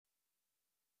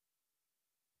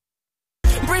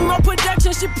more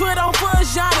production she put on for a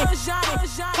Johnny.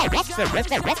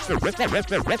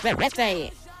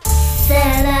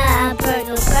 Stand up,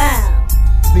 Burger Brown.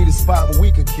 Need a spot where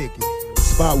we can kick it. A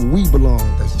spot where we belong.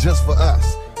 That's just for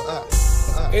us.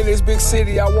 In this big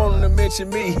city, I want them to mention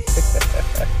me.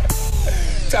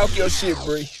 Talk your shit,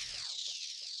 Bree.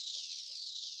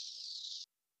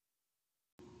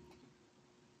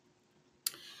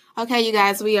 Okay, you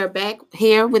guys, we are back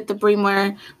here with the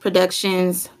Bremer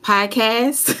Productions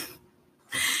podcast.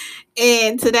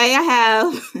 And today I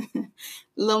have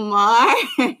Lamar.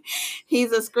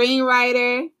 He's a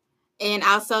screenwriter and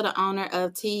also the owner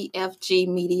of TFG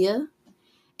Media.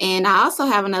 And I also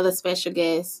have another special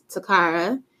guest,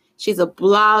 Takara. She's a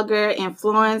blogger,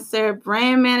 influencer,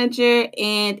 brand manager,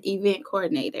 and event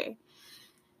coordinator.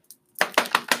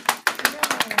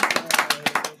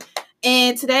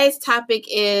 And today's topic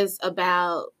is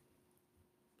about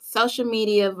social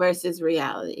media versus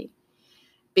reality,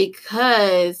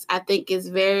 because I think it's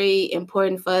very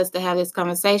important for us to have this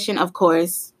conversation, of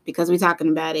course, because we're talking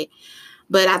about it.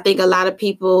 But I think a lot of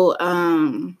people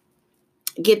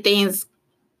get things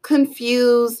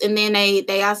confused, and then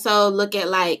they also look at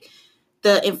like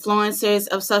the influencers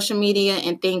of social media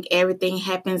and think everything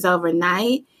happens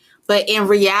overnight. But in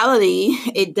reality,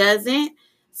 it doesn't.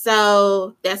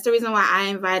 So that's the reason why I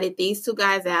invited these two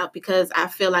guys out, because I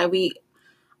feel like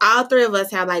all three of us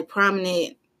have like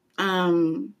prominent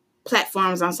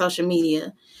platforms on social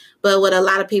media. But what a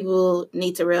lot of people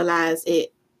need to realize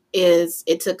it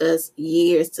took us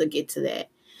years to get to that.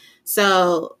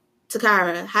 So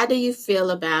Takara, how do you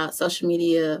feel about social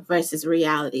media versus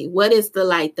reality? What is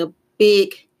the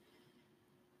big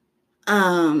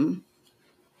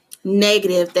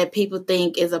negative that people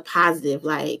think is a positive,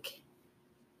 like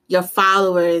your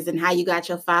followers and how you got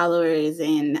your followers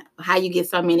and how you get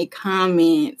so many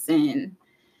comments, and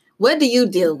what do you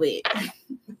deal with?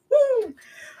 People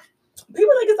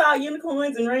think it's all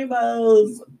unicorns and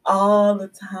rainbows all the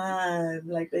time.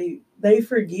 Like they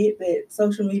forget that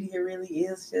social media really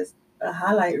is just a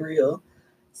highlight reel.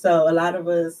 So a lot of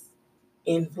us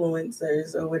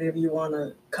influencers, or whatever you want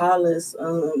to call us,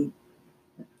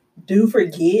 do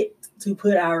forget to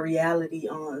put our reality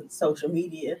on social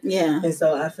media. Yeah. And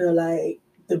so I feel like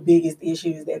the biggest issue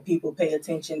is that people pay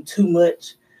attention too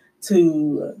much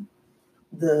to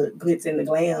the glitz and the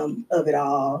glam of it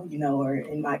all, or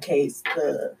in my case,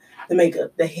 the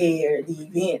makeup, the hair, the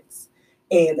events,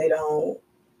 and they don't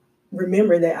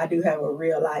remember that I do have a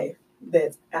real life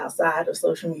that's outside of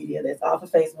social media, that's off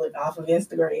of Facebook, off of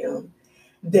Instagram,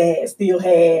 that still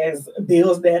has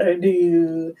bills that are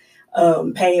due,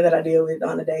 pain that I deal with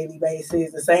on a daily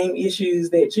basis, the same issues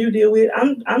that you deal with.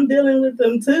 I'm dealing with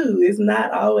them too. It's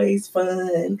not always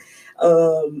fun.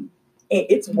 And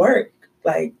it's work.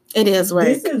 Like, it is work.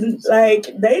 This is like,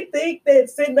 they think that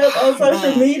sitting up on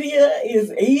social media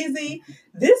is easy.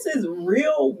 This is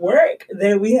real work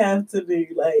that we have to do.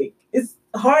 Like, it's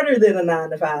harder than a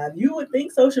 9-to-5. You would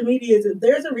think social media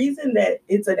there's a reason that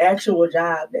it's an actual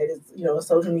job that is, a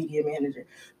social media manager,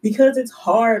 because it's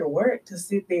hard work to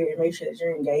sit there and make sure that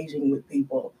you're engaging with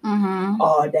people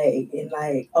all day. And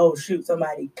like, oh shoot,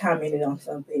 somebody commented on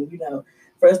something,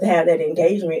 for us to have that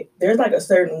engagement, there's like a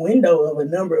certain window of a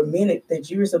number of minutes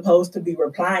that you're supposed to be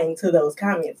replying to those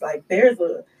comments. Like, there's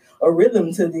a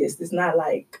rhythm to this. It's not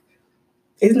like,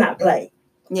 it's not play.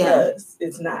 Yeah.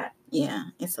 It's not. Yeah,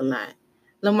 it's a lot.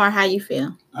 Lamar, how you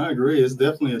feel? I agree. It's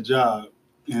definitely a job,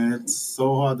 and it's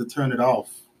so hard to turn it off.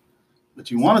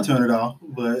 But you want to turn it off,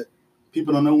 but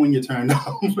people don't know when you turn it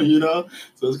off,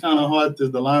 So it's kind of hard.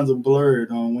 The lines are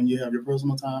blurred on when you have your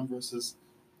personal time versus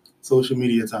social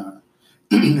media time.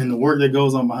 And the work that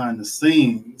goes on behind the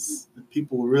scenes, if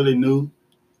people really knew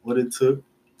what it took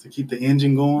to keep the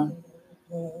engine going,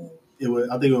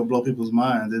 I think it would blow people's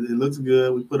minds. It looks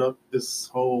good. We put up this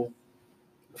whole...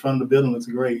 the front of the building looks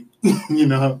great,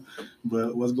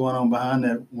 but what's going on behind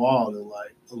that wall is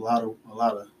like a lot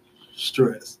of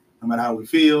stress. No matter how we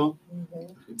feel,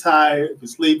 if we're tired, if we're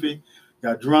sleepy,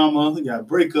 got drama, got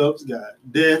breakups, got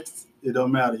deaths, it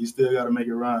don't matter. You still got to make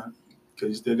it run, because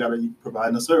you still got to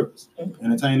provide a service,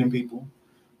 entertaining people,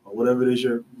 or whatever it is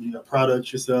your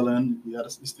product you're selling. You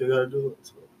still got to do it.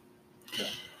 So, yeah.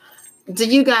 Do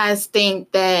you guys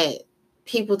think that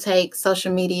people take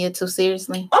social media too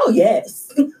seriously? Oh,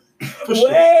 yes.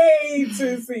 Way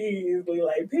too seriously.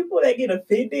 Like, people that get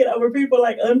offended over people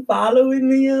like unfollowing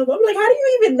them. I'm like, how do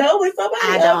you even know when somebody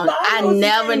I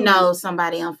never know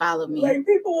somebody unfollowed me. Like,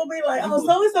 people will be like, oh,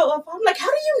 so-and-so unfollowed. I'm like, how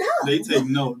do you know? They take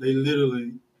note. They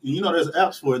literally, there's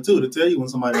apps for it too, to tell you when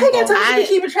somebody I ain't got time to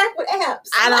keep a track with apps.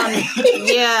 I don't,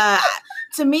 yeah.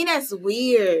 To me, that's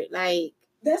weird. Like,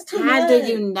 That's too How much. do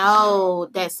you know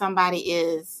that somebody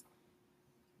is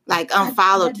like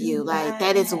unfollowed do you? Like not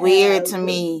that is weird to have-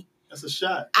 me. That's a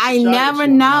shot. I It's a shot never that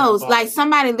you know. unfollow. Like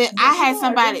somebody that I But had you are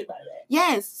somebody. offended by that.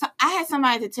 Yes, so I had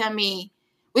somebody to tell me.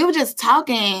 We were just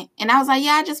talking, and I was like,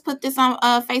 "Yeah, I just put this on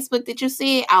Facebook. Did you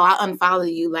see it? Oh, I unfollowed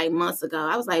you like months ago."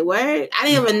 I was like, "Word? I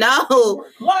didn't even know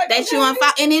Like, that you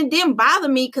unfollowed." And it didn't bother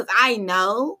me because I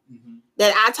know Mhm.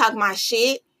 that I talk my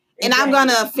shit, and I'm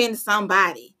Exactly. gonna offend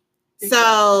somebody. So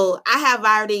Exactly. I have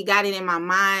already got it in my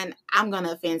mind. I'm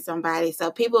gonna offend somebody.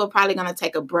 So people are probably gonna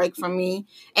take a break from me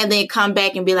and then come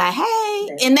back and be like, "Hey,"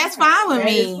 and that's fine with That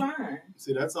me. is fine.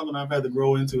 See, that's something I've had to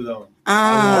grow into, though.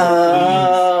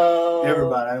 Oh.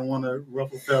 Everybody, I don't want to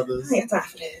ruffle feathers. I ain't got time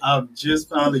for that. I've just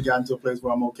finally gotten to a place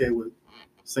where I'm okay with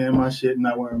saying my shit and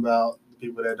not worrying about the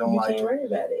people that don't You like can't it. worry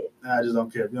about it. I just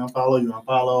don't care. If you unfollow, you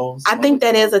unfollow. I think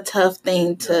that is a tough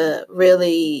thing to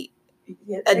really.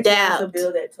 Yeah, it takes a while Adapt. to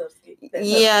build that tough skin.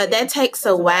 Yeah, that takes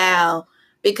a while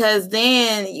because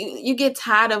then you get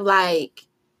tired of like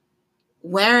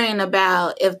worrying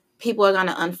about if people are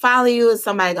gonna unfollow you, is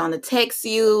somebody gonna text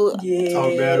you, Yeah.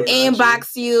 Talk bad about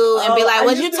inbox you, and be like, I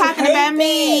 "Was used you to talking hate about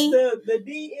me?" that. The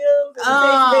DMs and the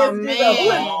Oh, text messages.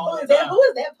 man. Who is that? Who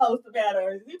is that post about?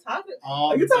 Or is you talking?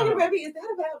 All Are you the talking time. about me? Is that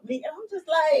about me? And I'm just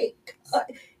like,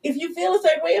 if you feel a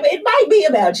certain way, it might be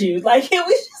about you. Like, can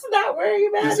we just not worry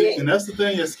about it? And that's the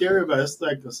thing that's scary about it. It's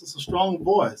like it's a strong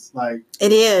voice. Like,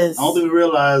 It is. I don't think we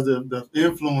realize the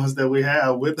influence that we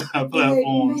have with our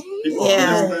platforms. People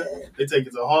Yeah. listen, they take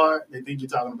it to heart. They think you're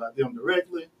talking about them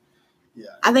directly. Yeah.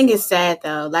 I think it's sad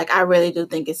though. Like I really do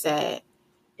think it's sad.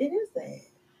 It is sad.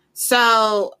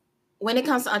 So when it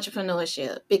comes to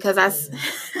entrepreneurship, because I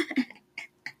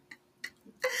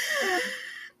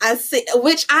see,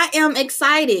 which I am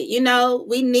excited. You know,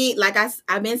 we need, like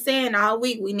I've been saying all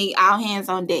week, we need all hands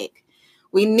on deck.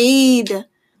 We need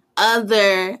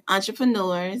other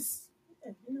entrepreneurs,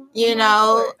 you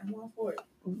know, I'm all for it.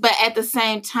 but at the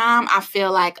same time, I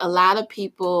feel like a lot of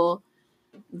people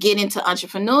get into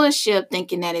entrepreneurship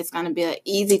thinking that it's going to be an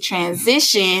easy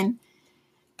transition,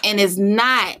 and it's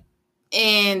not.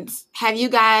 And have you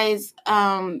guys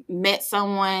met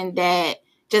someone that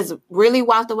just really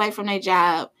walked away from their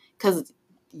job because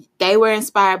they were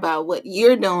inspired by what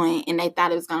you're doing and they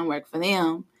thought it was going to work for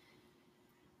them?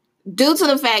 Due to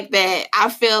the fact that I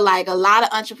feel like a lot of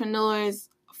entrepreneurs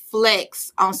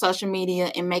flex on social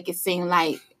media and make it seem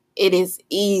like it is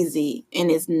easy and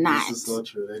it's not. This is so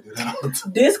true. They do that all the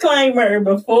time. Disclaimer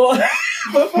before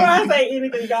I say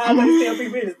anything, I always tell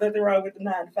people there's nothing wrong with the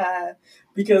 9 to 5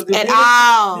 because the At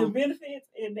all. benefits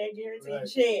in that guaranteed Right.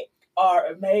 check are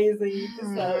amazing. So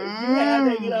if you have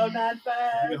that, 9 to 5.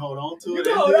 You can hold on to You it.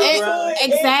 can and hold do on it to right.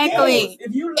 it. Exactly.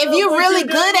 And yes, if you're really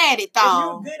good at it, if you're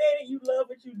though, good at it, you love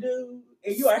what you do,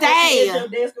 and you are Stay. happy at your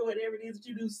desk or whatever it is that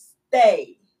you do,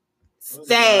 stay.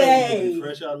 stay. Be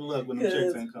fresh out of luck when the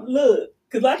checks ain't coming. Look,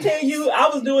 because I tell you, I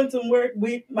was doing some work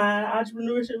with my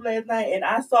entrepreneurship last night, and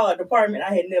I saw a department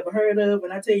I had never heard of.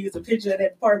 And I tell you, it's a picture of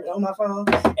that department on my phone,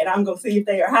 and I'm gonna see if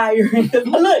they are hiring.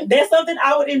 Look, that's something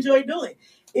I would enjoy doing.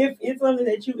 If it's something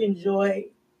that you enjoy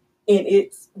and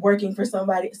it's working for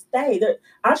somebody, stay. The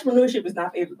entrepreneurship is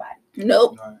not for everybody.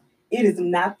 Nope. Right. It is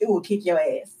not. It will kick your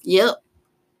ass. Yep.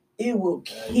 It will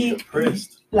Yeah, you're kick.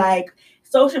 depressed. Like,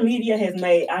 social media has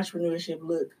made entrepreneurship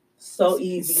look so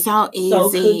easy. So So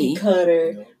cookie easy.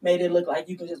 cutter, Yeah. made it look like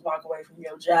you can just walk away from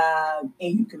your job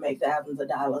and you can make thousands of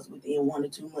dollars within 1 or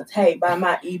 2 months. Hey, buy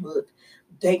my ebook,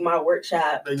 take my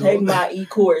workshop, They go- take my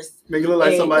e-course. Make it look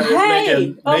like Hey, somebody that's hey,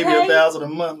 making maybe okay. $1,000 a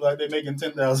month, like they're making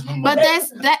 $10,000 a month. But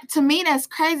that to me, that's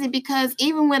crazy because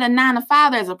even with a 9 to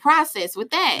 5, there's a process with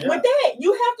that. Yeah. With that,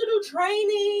 you have to do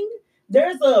training.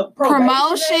 There's a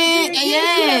Promotion, period.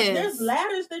 yes. There's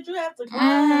ladders that you have to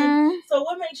climb. Mhm. So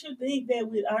what makes you think that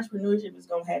with entrepreneurship is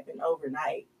going to happen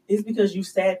overnight? It's because you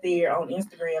sat there on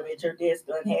Instagram at your desk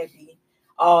unhappy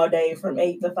all day from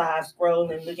 8 to 5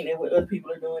 scrolling, looking at what other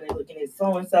people are doing and looking at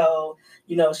so-and-so.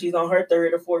 She's on her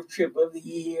 3rd or 4th trip of the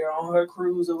year, on her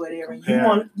cruise or whatever.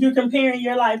 You're comparing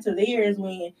your life to theirs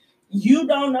when you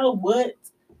don't know what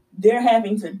they're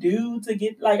having to do to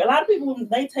get, like, a lot of people, when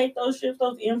they take those shifts,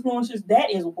 those influencers, that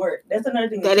is work. That's another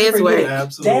thing That you is work. forget.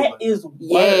 Absolutely. That is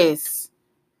work.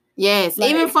 Yes. Like-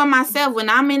 Even for myself, when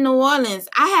I'm in New Orleans,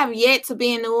 I have yet to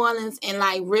be in New Orleans and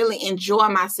like really enjoy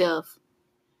myself.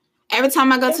 Every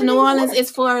time I go to New Everything's Orleans, work.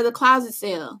 it's for the closet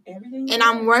sale. Everything. And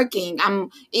I'm working. I'm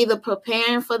either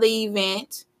preparing for the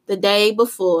event, the day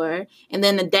before, and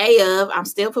then the day of, I'm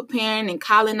still preparing and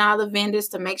calling all the vendors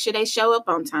to make sure they show up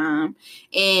on time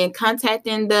and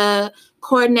contacting the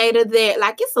coordinator there.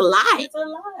 Like, it's a lot. It's a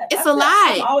lot. It's a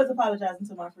lot. I'm always apologizing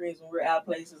to my friends when we're out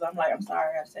places. I'm like, I'm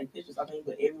sorry I have to take pictures. I mean,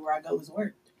 but everywhere I go is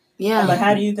work. Yeah. I'm like,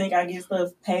 how do you think I get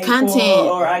stuff paid Content.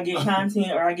 for, or I get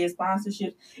content, or I get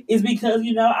sponsorship? It's because,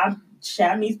 I'm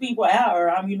shouting these people out, or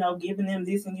I'm, giving them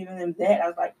this and giving them that. I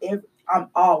was like, I'm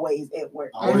always at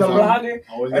work. As a blogger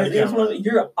or an influencer,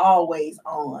 you're always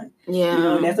on.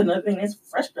 Yeah. And that's another thing that's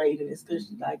frustrating. Is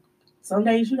because, like, some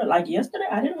days, like yesterday,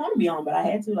 I didn't want to be on, but I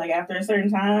had to. Like, after a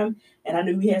certain time, and I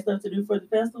knew we had stuff to do for the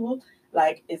festival,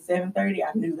 like, at 7:30,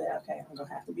 I knew that, okay, I'm going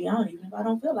to have to be on, even if I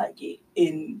don't feel like it.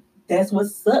 And that's what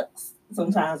sucks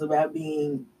sometimes about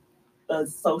being a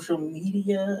social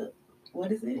media,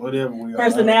 what is it? Whatever we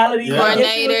personality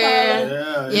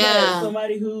coordinator. Yeah.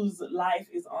 Somebody whose life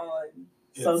is on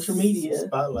social media.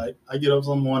 Spotlight. I get up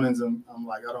some mornings and I'm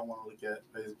like, I don't want to look at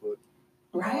Facebook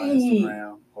or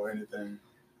Instagram or anything.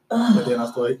 But then I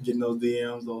start getting those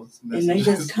DMs, those messages. And they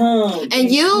just come.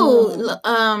 And you,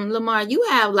 Lamar, you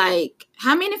have like,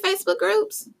 how many Facebook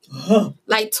groups?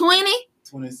 Like 20?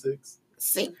 26.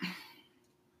 See,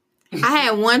 I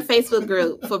had one Facebook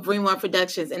group for Bremore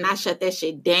Productions, and I shut that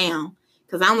shit down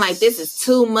because I'm like, this is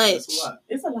too much.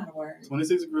 It's a lot of work.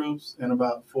 26 groups and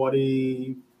about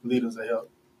 40 leaders that help.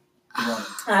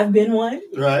 I've been one.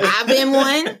 Right. I've been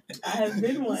one. I have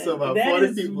been one. So about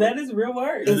 40 people. That is real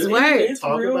work. It's work. It's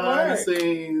Talk real behind work. the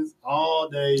scenes all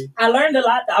day. I learned a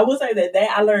lot. I will say that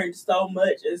I learned so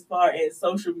much as far as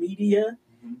social media.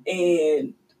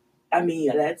 And I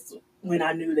mean, that's when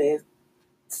I knew that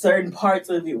certain parts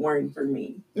of it weren't for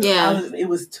me. Yeah. It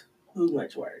was too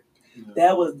much work. Yeah.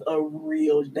 That was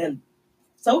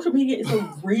social media is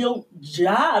a real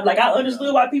job. Like, I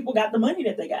understood why people got the money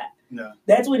that they got. Yeah.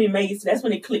 That's when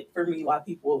it clicked for me why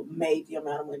people made the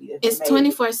amount of money that it's they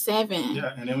made. 24/7.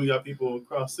 Yeah, and then we got people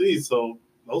across seas, so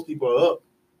those people are up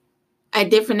at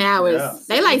different hours. Yeah.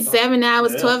 They like 7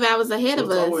 hours, 12 hours ahead of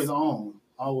us. Always on,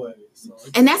 always. So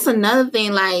and that's another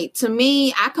thing. Like, to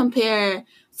me, I compare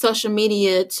social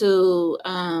media to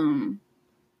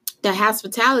the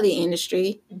hospitality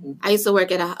industry. Mm-hmm. I used to work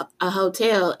at a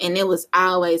hotel, and it was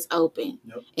always open.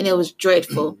 Yep. And it was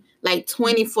dreadful. Like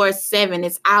 24/7,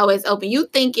 it's always open. You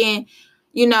thinking,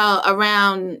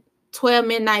 around 12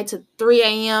 midnight to 3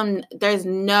 a.m., there's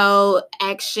no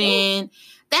action.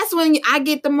 That's when I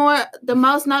get the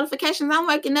most notifications. I'm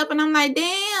waking up and I'm like,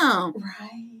 damn.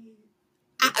 Right.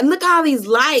 Look at all these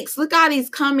likes. Look at all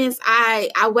these comments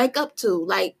I wake up to.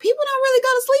 Like, people don't really go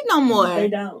to sleep no more.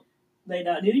 They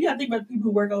don't. You got to think about the people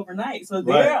who work overnight, so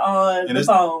they're on the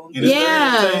phone. And it's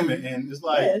entertainment, and it's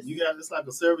like it's like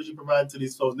a service you provide to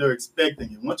these folks. They're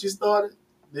expecting it. Once you start it,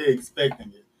 they're expecting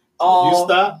it. So you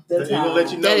stop, they're gonna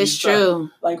let you know. That is true.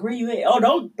 Like, where you at?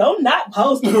 Oh, don't not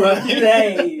post for a few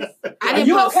days. Are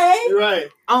you okay? Right.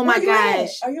 Oh my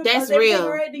gosh, that's real.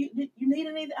 Right? Do you need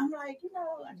anything? I'm like,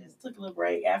 I just took a little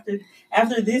break after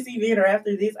this event or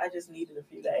after this. I just needed a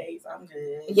few days. I'm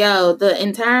good. Yo, the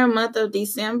entire month of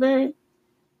December,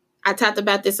 I talked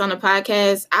about this on the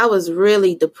podcast. I was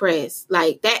really depressed.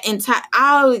 Like, that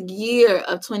all year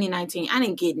of 2019, I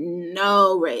didn't get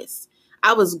no rest.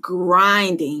 I was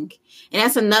grinding. And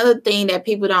that's another thing that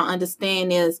people don't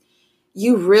understand is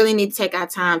you really need to take our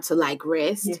time to, like,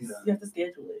 rest. Yes, you have to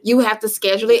schedule it. You have to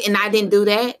schedule it. And I didn't do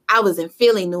that. I was in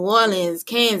Philly, New Orleans,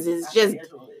 Kansas,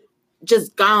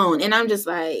 just gone. And I'm just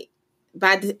like,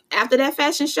 after that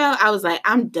fashion show, I was like,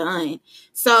 I'm done.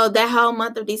 So that whole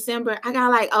month of December, I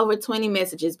got like over 20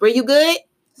 messages. Bree, you good?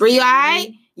 Bree, you all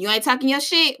right? You ain't talking your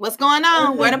shit. What's going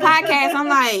on? Where the podcast? I'm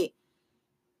like,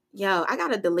 yo, I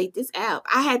gotta delete this app.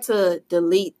 I had to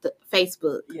delete the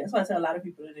Facebook. Yeah, that's what I tell a lot of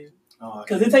people to do.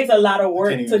 Because it takes a lot of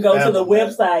work to go to the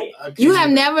website. You have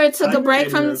never took a break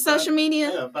from social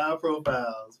media? Yeah, 5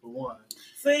 profiles for one.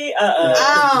 See, you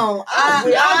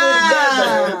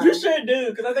should do,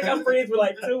 because I think I'm friends with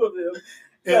like 2 of them.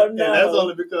 So and that's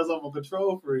only because I'm a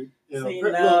control freak. See,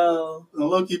 I'm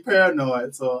low-key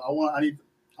paranoid, so I need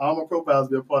all my profiles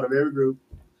to be a part of every group,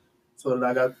 so that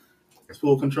I got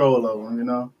full control over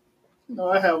them.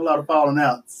 I have a lot of falling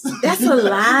outs. That's a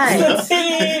lot.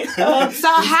 So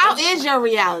how is your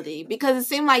reality? Because it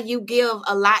seems like you give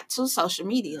a lot to social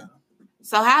media.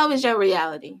 So how is your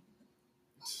reality?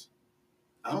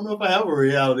 I don't know if I have a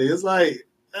reality. It's like,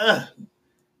 it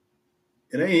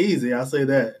ain't easy. I say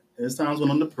that. There's times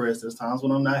when I'm depressed. There's times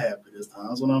when I'm not happy. There's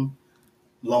times when I'm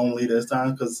lonely. There's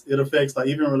times because it affects, like,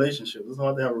 even relationships. It's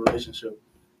hard to have a relationship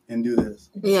and do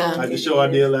this. Yeah. Like the show I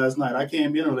did last night. I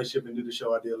can't be in a relationship and do the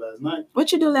show I did last night.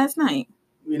 What you do last night?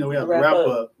 We have a wrap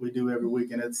up we do every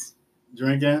week, and it's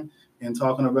drinking and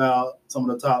talking about some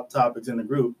of the top topics in the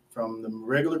group, from the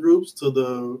regular groups to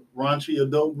the raunchy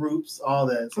adult groups, all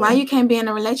that. So why you can't be in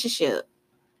a relationship?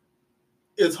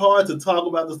 it's hard to talk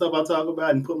about the stuff I talk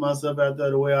about and put myself out there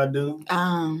the way I do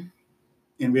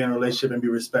and be in a relationship and be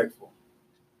respectful.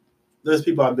 There's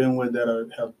people I've been with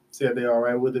that have said they're all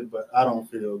right with it, but I don't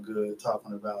feel good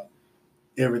talking about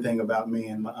everything about me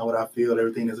and what I feel,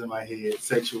 everything that's in my head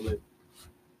sexually,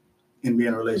 and be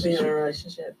in a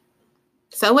relationship.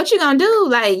 So what you gonna do?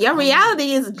 Like, your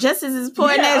reality is just as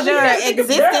important as your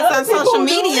existence on social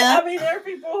media. I mean, there are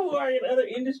people who are in other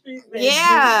industries.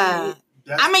 Yeah.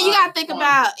 I mean, you gotta think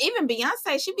about even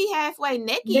Beyonce. She be halfway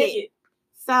naked.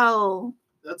 So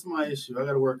that's my issue. I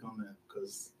gotta work on that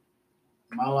because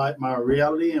my life, my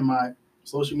reality, and my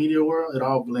social media world, it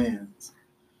all blends,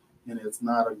 and it's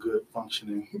not a good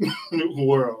functioning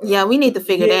world. Yeah, we need to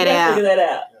figure that out.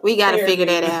 We gotta figure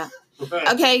that out.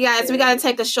 Right. Okay, guys, we got to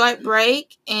take a short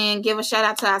break and give a shout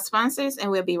out to our sponsors,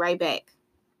 and we'll be right back.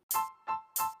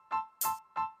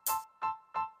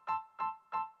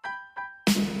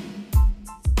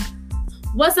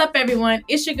 What's up, everyone?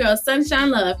 It's your girl,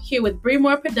 Sunshine Love, here with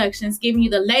Bremore Productions, giving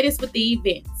you the latest with the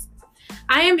events.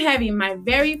 I am having my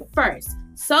very first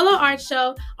solo art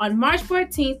show on March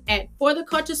 14th at For the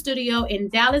Culture Studio in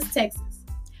Dallas, Texas.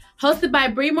 Hosted by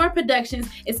Bremore Productions,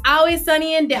 It's Always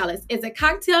Sunny in Dallas. It's a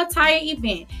cocktail tire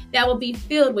event that will be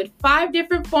filled with 5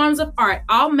 different forms of art,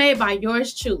 all made by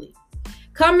yours truly.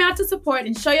 Come out to support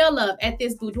and show your love at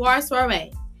this boudoir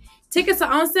soiree. Tickets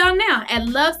are on sale now at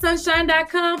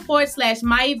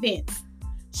lovesunshine.com/myevents.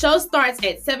 Show starts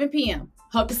at 7 p.m.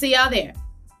 Hope to see y'all there.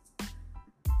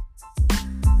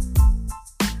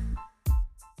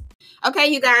 Okay,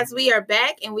 you guys, we are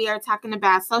back and we are talking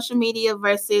about social media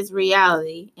versus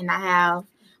reality. And I have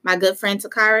my good friend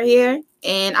Takara here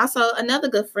and also another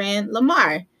good friend,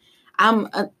 Lamar. I'm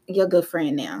your good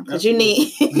friend now because you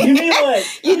need You need what?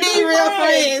 you need real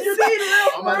friends. You need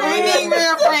real friends. You need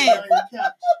real friends.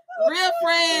 Real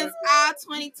friends, all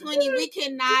 2020. We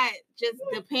cannot just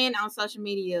depend on social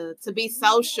media to be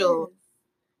social.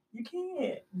 You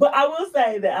can't. But I will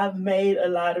say that I've made a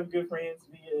lot of good friends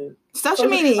via social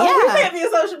media. Yeah, we met via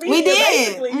social media. We did.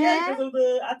 Basically. Yeah, because of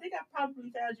I think I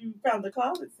probably found the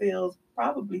closet sales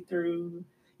probably through.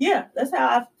 Yeah, that's how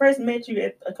I first met you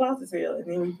at a closet sale, and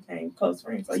then we became close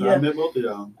friends. So yeah, I met both of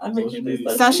y'all. I met you through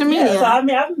social media. Yeah, so I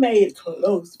mean, I've made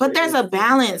close. But there's friends. a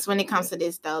balance when it comes to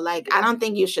this, though. Like, I don't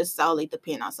think you should solely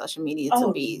depend on social media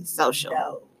to be social.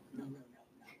 No.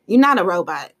 You're not a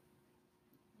robot.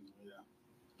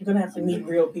 You're gonna have to meet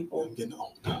real people. I'm getting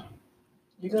old.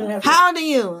 You're gonna have. How old are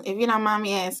you, if you don't mind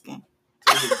me asking?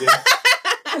 She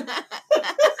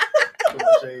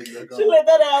let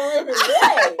that out real quick.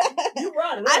 You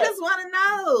brought it up. I just want to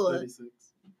know. 36.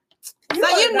 So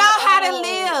you know how to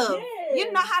live. Yes.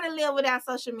 You know how to live without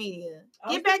social media.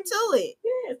 Get back to it.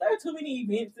 Yes, there are too many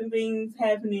events and things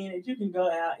happening that you can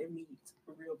go out and meet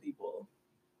real people.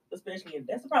 Especially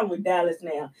that's the problem with Dallas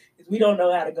now, is we don't know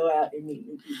how to go out and meet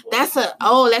new people.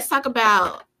 Let's talk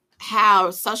about how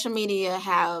social media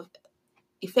have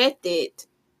affected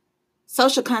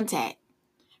social contact.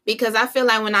 Because I feel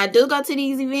like when I do go to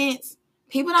these events,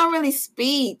 people don't really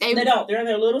speak. They don't. They're in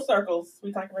their little circles.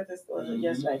 We talked about this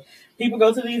yesterday. People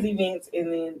go to these events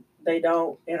and then they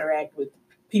don't interact with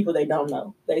people they don't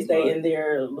know. They stay in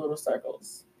their little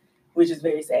circles, which is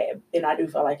very sad. And I do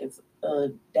feel like it's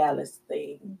a Dallas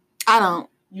thing. I don't.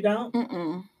 You don't?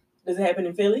 Mm-mm. Does it happen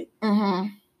in Philly? Mm-hmm.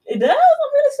 It does?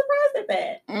 I'm really surprised at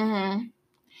that. Mm-hmm.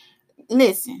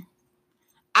 Listen,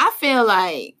 I feel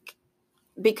like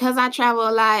because I travel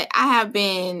a lot, I have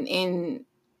been in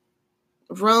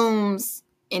rooms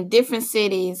in different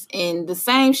cities, and the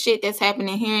same shit that's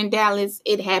happening here in Dallas,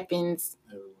 it happens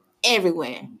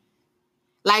everywhere.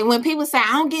 Like when people say,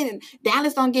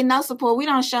 Dallas don't get no support, we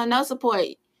don't show no support.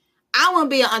 I wouldn't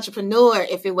be an entrepreneur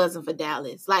if it wasn't for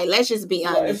Dallas. Like, let's just be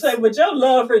honest. But your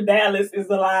love for Dallas is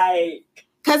like...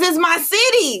 Because it's my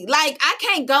city. Like, I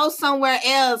can't go somewhere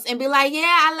else and be like, yeah,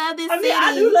 I love this city.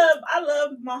 I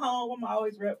love my home. I'm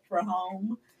always rep for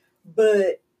home.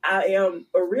 But I am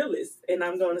a realist. And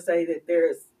I'm going to say that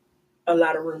there's a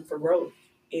lot of room for growth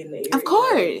in the area. Of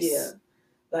course. Yeah.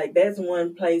 Like, that's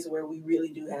one place where we really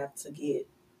do have to get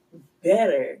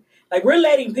better. Like, we're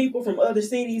letting people from other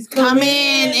cities come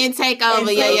in and take over.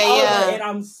 Yeah. And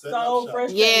I'm so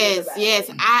frustrated.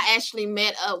 Yes. I actually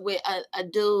met up with a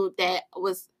dude that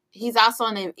he's also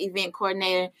an event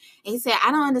coordinator. And he said,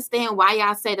 I don't understand why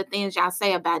y'all say the things y'all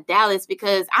say about Dallas,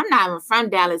 because I'm not even from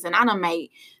Dallas and I don't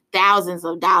make thousands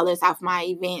of dollars off my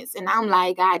events. And I'm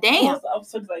like, God damn. I'm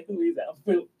so like, who is that?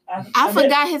 I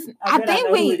forgot his. I think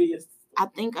we. I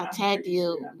think I tagged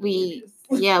you. Sure. We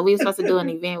were supposed to do an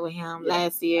event with him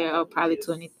last year or probably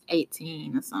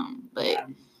 2018 or something. But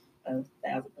I'm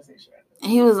 1,000% sure.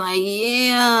 he was like,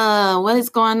 "Yeah, what is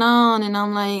going on?" And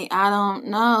I'm like, "I don't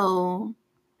know."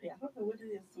 Yeah, I don't know what it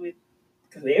is with,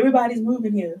 because everybody's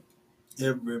moving here.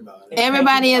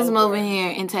 Everybody is moving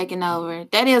here and taking over.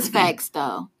 That is facts,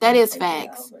 though. That is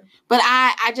facts. But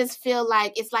I just feel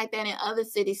like it's like that in other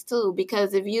cities too.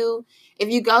 Because if you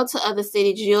go to other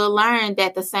cities, you'll learn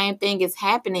that the same thing is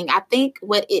happening. I think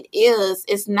what it is,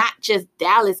 it's not just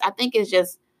Dallas. I think it's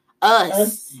just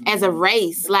us as a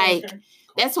race. Like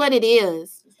that's what it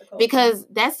is. Because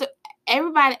that's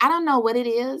everybody. I don't know what it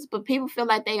is, but people feel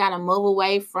like they gotta move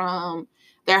away from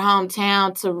their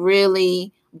hometown to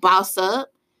really boss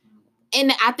up.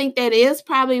 And I think that is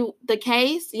probably the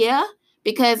case, yeah.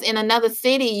 Because in another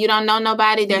city, you don't know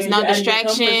nobody. There's no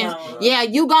distraction. Yeah,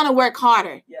 you're going to work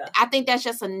harder. Yeah. I think that's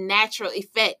just a natural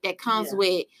effect that comes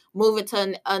with moving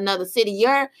to another city.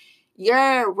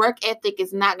 Your work ethic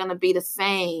is not going to be the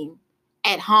same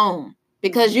at home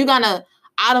because you're going to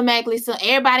automatically, so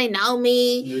everybody know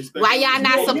me. Why y'all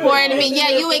not supporting me? Yeah,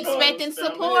 you expecting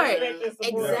support.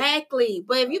 Exactly.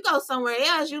 But if you go somewhere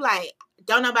else, you like,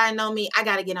 don't nobody know me. I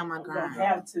got to get on my grind. I'm going to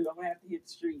have to hit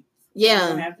the streets. Yeah. I'm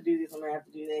going to have to do this. I'm going to have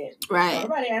to do that. Right.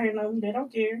 Nobody out here know me. They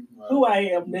don't care who I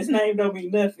am. This name don't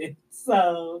mean nothing.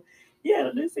 So, yeah,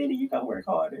 the new city, you got to work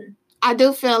harder. I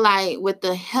do feel like with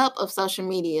the help of social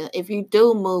media, if you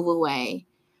do move away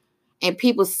and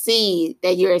people see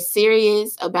that you're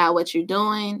serious about what you're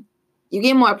doing, you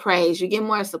get more praise, you get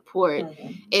more support.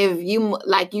 Mm-hmm. If you,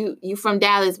 like you from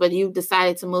Dallas, but you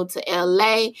decided to move to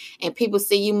LA and people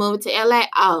see you moving to LA,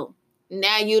 oh,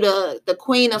 now you the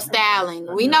queen of styling.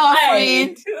 We know a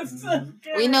friend.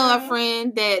 We know a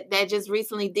friend that just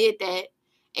recently did that.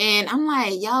 And I'm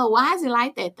like, yo, why is it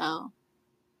like that though?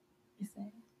 It's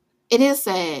sad. It is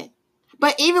sad.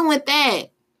 But even with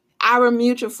that, our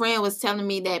mutual friend was telling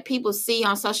me that people see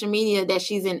on social media that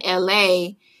she's in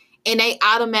LA and they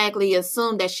automatically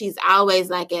assume that she's always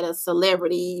like at a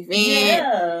celebrity event.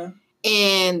 Yeah.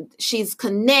 And she's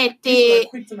connected. People are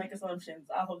quick to make assumptions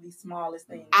off of the smallest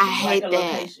things. I hate that.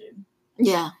 Location.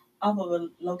 Yeah. Off of a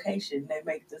location, they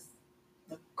make the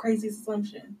craziest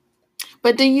assumption.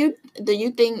 But do you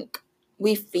think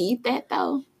we feed that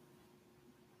though?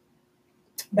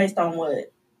 Based on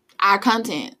what? Our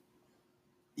content.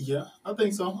 Yeah, I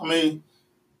think so. I mean,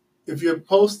 if you're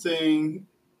posting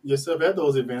yourself at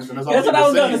those events, and that's what I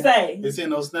was going to say. It's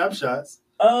in those snapshots.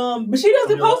 But she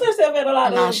doesn't post herself at a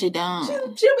lot of. No, she don't.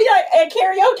 She'll be like at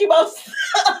karaoke most of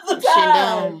the time. She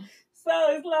don't. So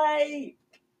it's like,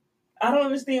 I don't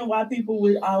understand why people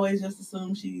would always just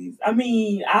assume she's. I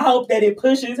mean, I hope that it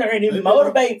pushes her and it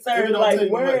motivates her. Like,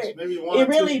 word. It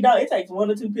really don't. It takes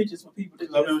 1 or 2 pictures for people to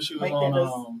just make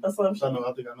that assumption.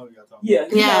 I think I know you got talking.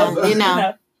 Yeah, you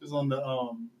know. She was on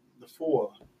the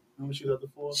 4. Remember she was at the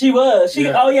 4? She was.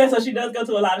 Oh yeah, so she does go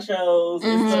to a lot of shows.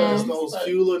 Mm-hmm. Just those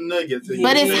few little nuggets.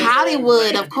 But it's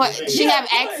Hollywood, of course. She have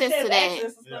access to that.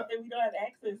 Access to stuff that we don't have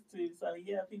access to. So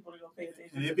yeah, people are gonna pay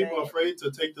attention. And then people are afraid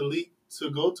to take the leap to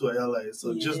go to LA.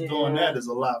 So just doing that is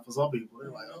a lot for some people.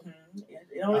 They're like, oh.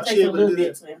 It only takes a little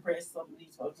bit to impress some of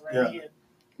these folks right here.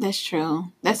 That's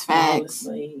true. That's facts.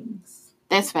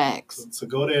 That's facts. So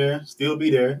go there, still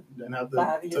be there, then have to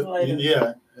 5 years later.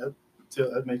 Yeah,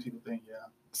 that makes people think. Yeah.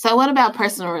 So what about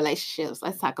personal relationships?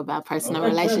 Let's talk about personal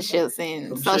relationships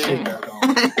and social media.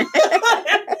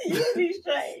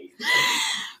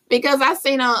 Because I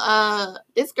seen on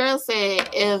this girl said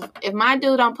if my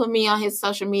dude don't put me on his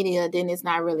social media, then it's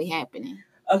not really happening.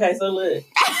 Okay, so look.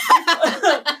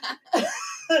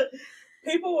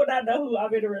 People will not know who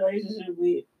I'm in a relationship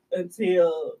with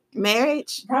until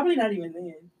marriage. Probably not even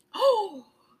then.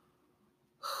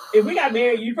 If we got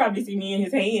married, you'd probably see me in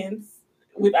his hands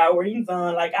with our rings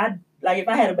on. Like if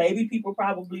I had a baby, people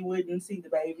probably wouldn't see the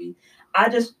baby.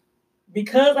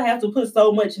 Because I have to put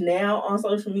so much now on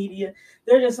social media,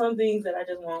 there are just some things that I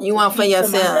just want. You want for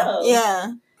yourself.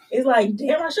 Yeah. It's like,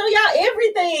 damn, I show y'all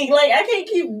everything. Like, I can't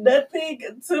keep nothing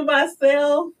to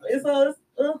myself. It's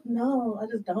no, I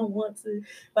just don't want to.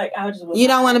 Like, you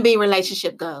don't want to be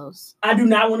relationship goals. I do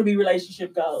not want to be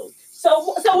relationship goals.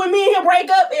 So when me and him break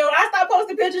up, and I start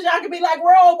posting pictures, y'all can be like,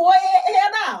 "We're old boy,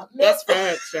 hell no." That's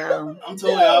facts, yo. I'm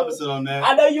totally opposite on that.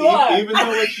 I know you are. Even though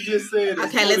what you just said.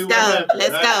 Okay, let's go.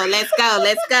 Let's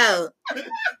go.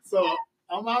 So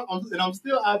I'm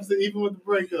still opposite, even with the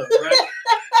breakup, right?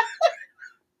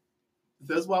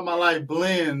 That's why my life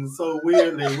blends so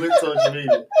weirdly with social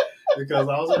media. Because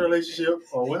I was in a relationship,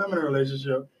 or when I'm in a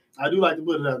relationship, I do like to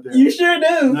put it out there. You sure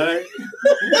do. Right?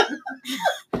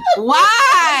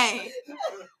 Why?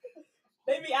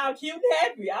 They be all cute and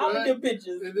happy. All of them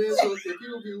pictures. And then so if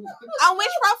people be On which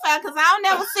profile? Because I don't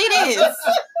never see this.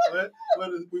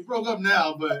 but we broke up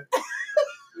now, but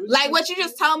Like what you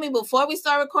just told me before we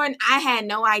started recording, I had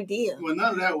no idea. well,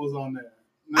 none of that was on there.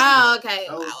 Oh, okay.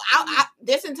 That was-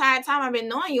 This entire time I've been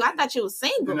knowing you, I thought you was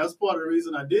single. And that's part of the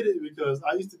reason I did it, because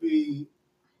I used to be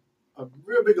a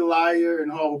real big liar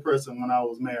and horrible person when I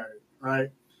was married, right?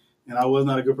 And I was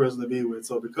not a good person to be with.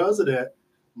 So because of that,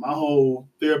 my whole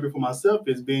therapy for myself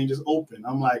is being just open.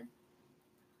 I'm like,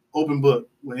 open book.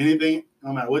 With anything,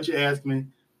 no matter what you ask me,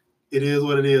 it is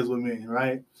what it is with me,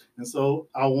 right? And so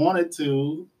I wanted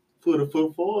to put a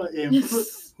foot forward and put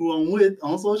who I'm with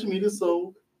on social media,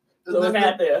 so there's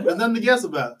nothing to guess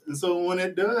about. And so when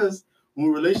it does, when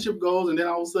a relationship goes and then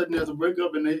all of a sudden there's a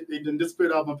breakup and they done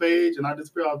disappeared off my page and I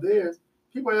disappear off theirs,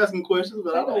 people are asking questions,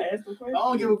 but I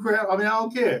don't give a crap. I mean, I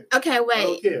don't care. Okay, I don't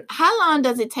wait. care. How long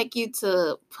does it take you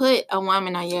to put a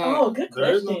woman on your... Oh, good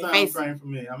There is question. no time frame for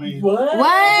me. I mean, What?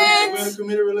 we're in a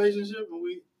committed relationship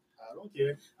and I don't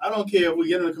care. I don't care if we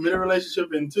get in a committed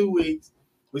relationship in 2 weeks,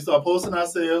 we start posting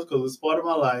ourselves because it's part of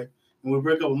my life, and we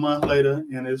break up a month later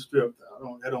and it's stripped.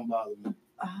 That don't bother me.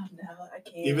 Oh, no, I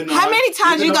can't. Even though How many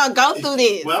times you going to go through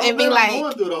this Well, and be I'm like...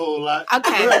 going through the whole lot.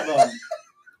 Okay.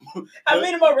 How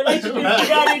many more relationships you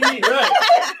got in you?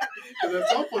 Right. Because at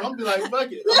some point, I'm going to be like,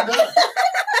 fuck it. I'm done.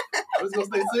 I'm just going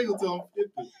to stay single till I'm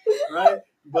 50. Right?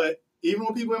 But even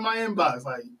when people in my inbox,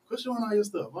 like, quit showing all your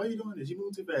stuff. Why are you doing this? You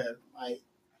move too fast. Like,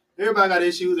 everybody got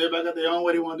issues. Everybody got their own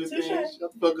way they want to do things.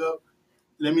 Shut the fuck up.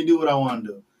 Let me do what I want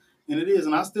to do. And it is.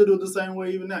 And I still do it the same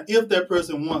way even now. If that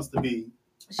person wants to be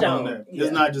on there. Yeah.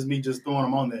 It's not just me just throwing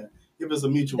them on there. If it's a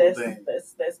mutual thing.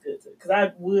 That's good too. Because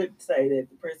I would say that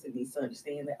the person needs to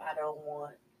understand that I don't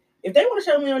want... If they want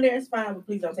to show me on there, it's fine, but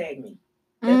please don't tag me.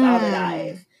 That's all that I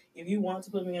ask. If you want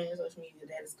to put me on your social media,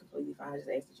 that is completely fine. Just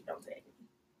ask that you don't tag me.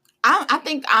 I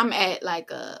think I'm at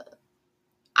like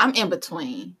I'm in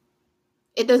between.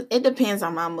 It depends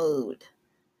on my mood.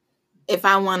 If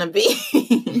I want to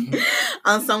be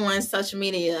on someone's social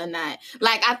media or not.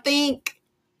 Like, I think...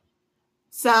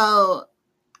 So,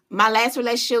 my last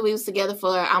relationship, we was together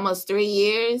for almost 3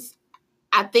 years.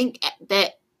 I think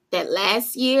that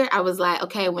last year, I was like,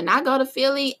 okay, when I go to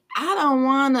Philly, I don't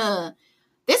want to...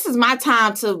 This is my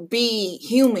time to be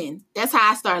human. That's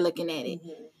how I started looking at it.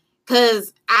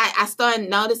 Because I started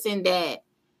noticing that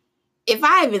if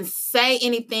I even say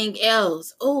anything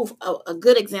else... a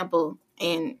good example...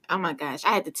 And, oh my gosh, I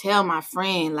had to tell my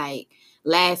friend, like,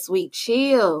 last week,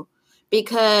 chill.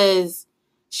 Because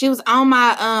she was on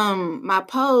my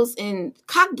post and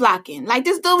cock blocking. Like,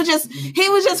 this dude was he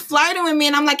was just flirting with me.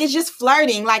 And I'm like, it's just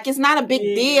flirting. Like, it's not a big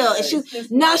deal. And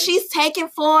she's taking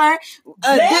for, and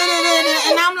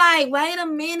I'm like, wait a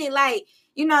minute. Like,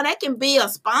 you know, that can be a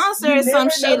sponsor or some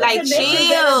shit. Like,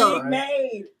 chill.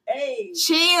 Hey.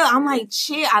 Chill. I'm like,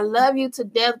 chill. I love you to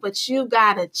death, but you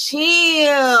gotta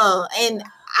chill. And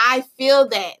I feel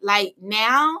that. Like,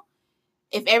 now,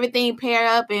 if everything pair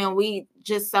up and we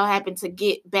just so happen to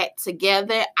get back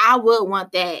together, I would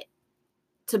want that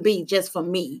to be just for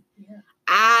me. Yeah.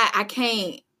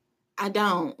 I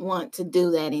don't want to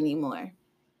do that anymore.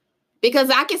 Because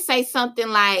I could say something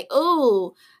like,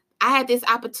 ooh, I had this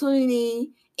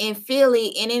opportunity in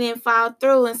Philly and it didn't fall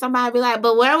through, and somebody be like,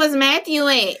 but where was Matthew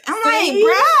at? I'm like,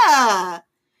 bruh,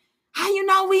 how you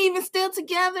know we even still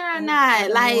together or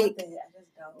not? Like,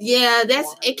 yeah,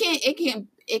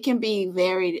 it can be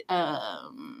very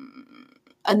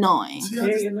annoying. See, I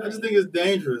just think it's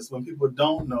dangerous when people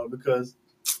don't know, because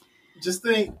just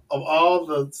think of all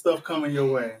the stuff coming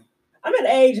your way. I'm at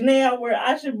an age now where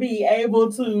I should be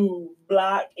able to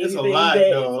block anything. It's a lot,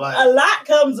 though. A lot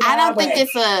comes my I don't think way.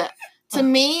 it's to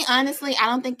me, honestly, I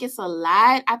don't think it's a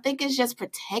lot. I think it's just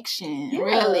protection,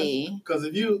 really. Because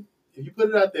if you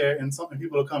put it out there and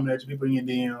people are coming at you, people in your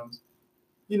DMs,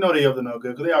 you know they up to no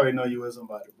good because they already know you as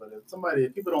somebody. But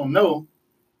if people don't know,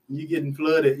 you getting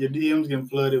flooded, your DMs getting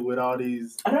flooded with all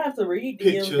these I don't have to read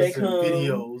pictures DMs and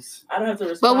videos. I don't have to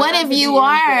respond. But what if to you DMs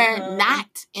are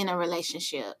not in a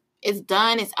relationship? It's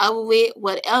done, it's over with,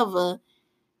 whatever.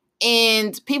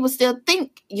 And people still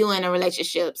think you're in a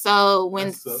relationship. So when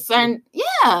This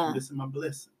is my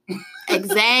blessing.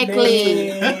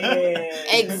 Exactly.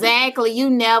 Exactly. You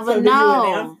never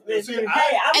know. That's And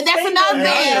that's another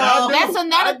thing. That's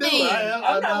another thing.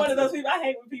 I'm not one of those people. I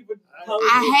hate when people.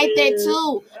 I hate that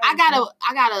too. I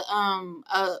got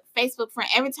a Facebook friend.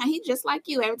 Every time, he just like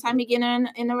you. Every time he get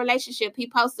in a relationship, he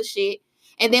posts the shit.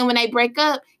 And then when they break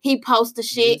up, he posts the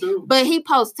shit. But he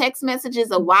posts text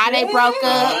messages of why they broke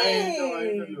up.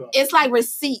 It's like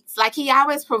receipts. Like, he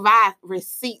always provides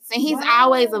receipts. And he's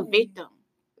always a victim.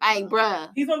 Like, bruh.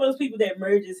 He's one of those people that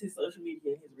merges his social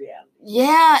media and his reality.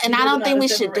 Yeah, and He I don't doesn't think know we how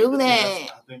to should separate do the that.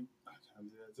 I think I can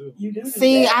do that too. You do.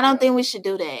 See, that. I don't think we should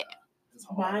do that. It's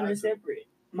hard.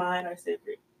 Mine are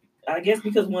separate. I guess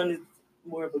because one is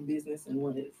more of a business and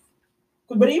one is.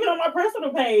 But even on my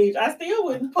personal page, I still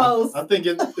wouldn't post. I think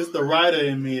it's the writer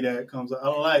in me that comes. I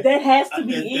like That has to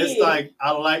be It's like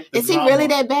I like. The Is he drama. really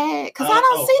that bad? Because I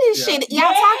don't see this shit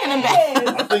y'all talking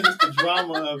about. I think it's the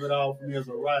drama of it all for me as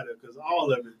a writer, because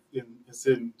all of it is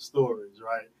in stories,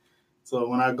 right? So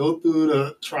when I go through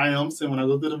the triumphs and when I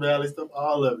go through the valley stuff,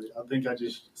 all of it, I think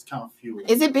it's kind of fuel.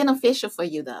 Is it beneficial for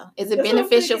you though? Is it That's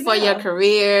beneficial what for I'm thinking your now.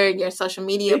 career, your social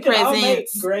media It could all make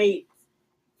presence? great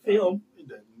film. It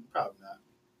doesn't, probably not.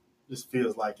 Just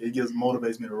feels like it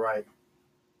motivates me to write.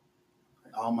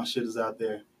 Like, all my shit is out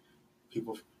there.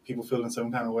 People feeling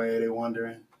some kind of way. They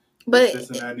wondering. But This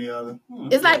and that and the other.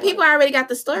 it's like people already got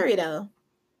the story though.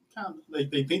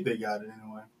 They think they got it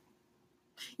anyway.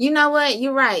 You know what?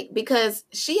 You're right, because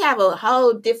she have a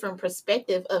whole different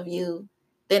perspective of you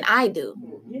than I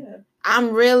do. Yeah.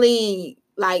 I'm really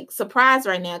like surprised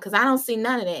right now because I don't see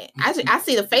none of that. I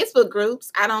see the Facebook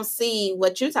groups. I don't see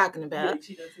what you're talking about. Yeah,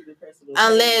 she doesn't see the personal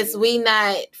Unless page. we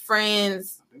not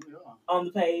friends. I think we are. On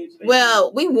the page.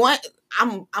 Well,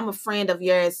 I'm a friend of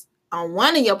yours on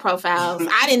one of your profiles.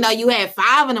 I didn't know you had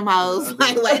 5 of them hoes.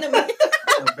 Like, wait a minute.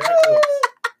 Backups.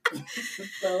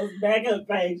 Those backup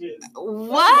pages.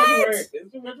 What?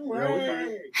 It's too much work. Yeah,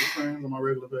 we're friends on my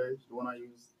regular page, the one I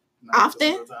use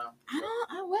Often? all the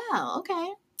time. Well, okay.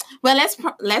 Well,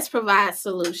 let's provide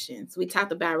solutions. We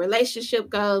talked about relationship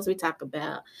goals. We talked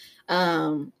about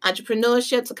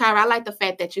entrepreneurship. Takara, I like the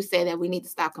fact that you said that we need to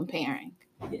stop comparing.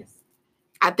 Yes.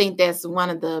 I think that's one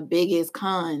of the biggest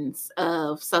cons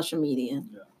of social media.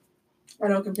 I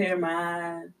don't compare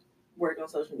my work on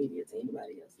social media to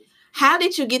anybody else's. How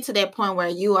did you get to that point where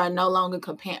you are no longer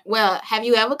comparing? Well, have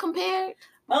you ever compared?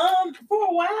 For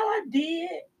a while I did,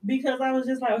 because I was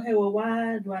just like, okay, well,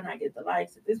 why do I not get the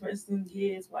likes that this person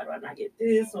gets? Why do I not get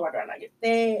this? Or why do I not get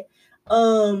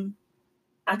that?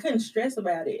 I couldn't stress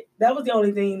about it. That was the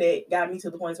only thing that got me to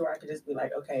the point where I could just be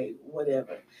like, okay,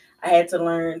 whatever. I had to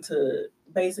learn to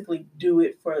basically do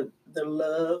it for the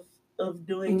love of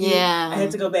doing it. Yeah. I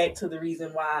had to go back to the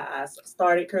reason why I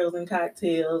started Curls and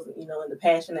Cocktails, and the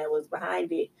passion that was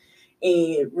behind it,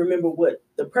 and remember what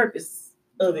the purpose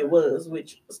of it was,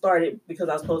 which started because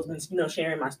I was supposed to be,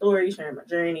 sharing my story, sharing my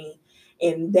journey,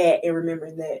 and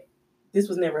remembering that this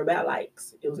was never about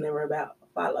likes. It was never about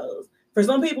follows. For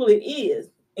some people, it is.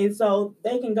 And so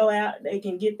they can go out, they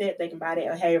can get that, they can buy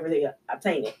that, however they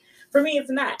obtain it. For me,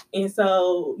 it's not. And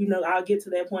so, I'll get to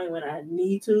that point when I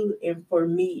need to. And for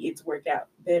me, it's worked out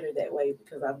better that way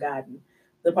because I've gotten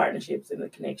the partnerships and the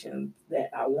connections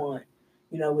that I want,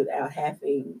 without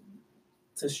having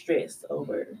to stress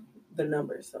over the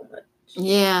numbers so much.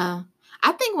 Yeah.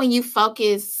 I think when you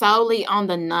focus solely on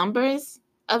the numbers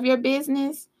of your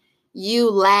business, you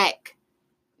lack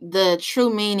the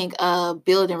true meaning of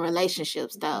building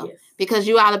relationships, though. Yes. Because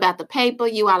you all about the paper,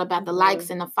 you all about the likes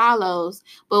and the follows,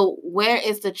 but where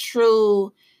is the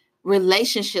true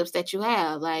relationships that you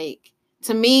have? Like,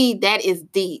 to me, that is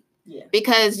deep. Yeah.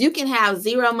 Because you can have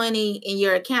zero money in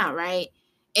your account, right?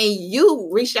 And you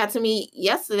reached out to me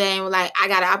yesterday and were like, I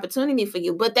got an opportunity for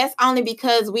you. But that's only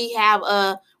because we have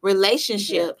a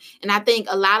relationship. Yeah. And I think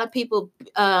a lot of people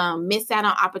miss out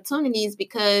on opportunities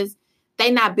because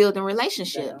they're not building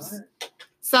relationships.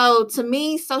 So to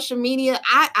me, social media,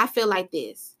 I feel like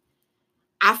this.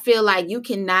 I feel like you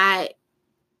cannot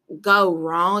go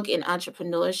wrong in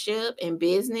entrepreneurship and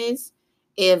business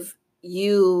if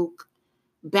you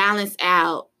balance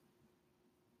out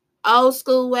old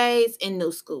school ways and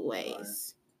new school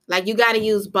ways. Like, you got to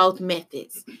use both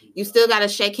methods. You still got to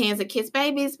shake hands and kiss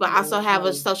babies, but also have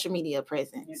a social media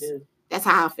presence. You do. That's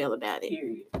how I feel about it.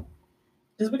 Period.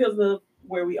 Just because of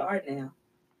where we are now.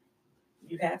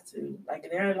 You have to. Like,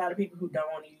 there are a lot of people who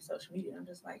don't want to use social media. I'm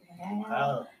just like,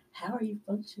 how are you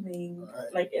functioning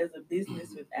like as a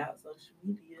business without social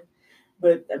media?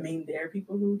 But I mean, there are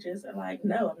people who just are like,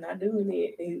 no, I'm not doing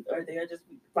it. Or they're just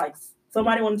like,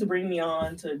 somebody wanted to bring me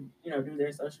on to, do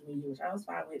their social media, which I was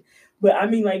fine with. But I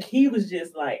mean, like, he was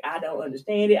just like, I don't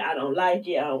understand it. I don't like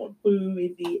it. I don't want food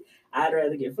with it. I'd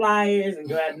rather get flyers and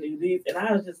go out and do this. And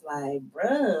I was just like,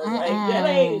 bruh, like, that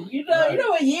ain't, you know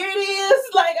what year it is?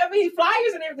 Like, I mean,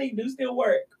 flyers and everything do still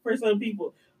work for some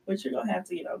people. But you're going to have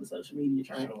to get on the social media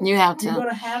train. You have to. You're going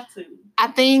to have to. I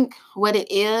think what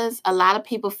it is, a lot of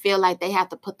people feel like they have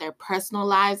to put their personal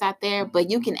lives out there,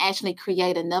 but you can actually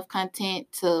create enough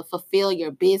content to fulfill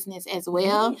your business as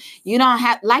well. Yes. You don't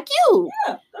have, like you.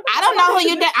 Yeah. I don't know who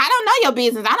you. I don't know your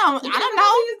business. I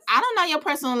don't know your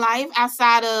personal life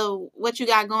outside of what you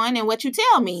got going and what you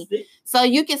tell me. So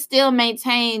you can still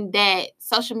maintain that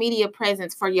social media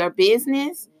presence for your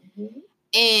business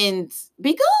and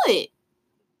be good.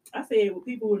 I said, well,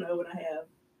 people will know when I have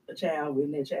a child,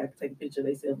 when that child can take a picture of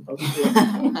themselves and post it.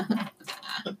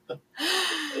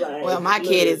 Like, well, my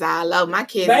kid is all over. My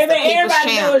kid baby, is the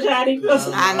people's everybody knows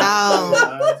Johnny. I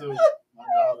know.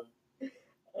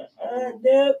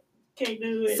 Nope, can't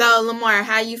do it. So, Lamar,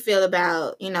 how you feel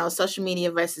about, social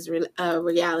media versus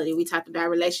reality? We talked about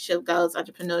relationship goals,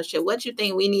 entrepreneurship. What you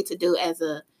think we need to do as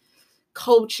a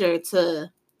culture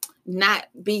to not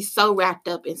be so wrapped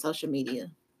up in social media?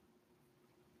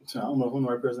 I don't know if I'm the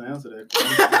right person to answer that.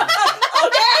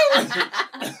 Okay.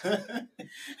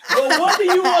 Well, what do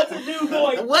you want to do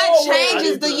going forward? What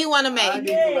changes do you want to make? I need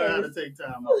to learn how to take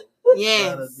time off.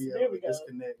 Yes. There we go.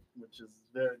 Disconnect, which is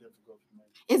very difficult for me.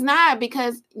 It's not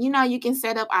because, you can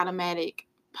set up automatic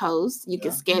posts. You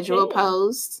can schedule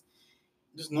posts.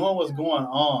 Just knowing what's going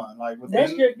on. Like you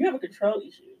have a control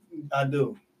issue. I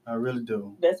do. I really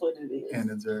do. That's what it is. And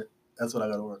that's what I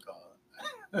got to work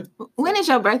on. When is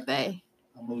your birthday?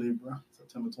 I'm a Libra.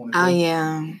 September 25th. Oh,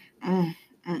 yeah. And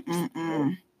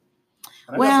I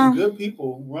got some good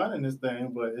people running this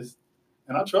thing,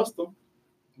 and I trust them.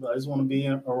 But I just want to be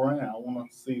around. I want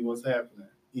to see what's happening,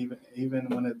 even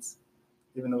though it's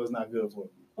not good for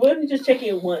me. Why don't you just check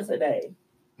in once a day?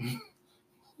 I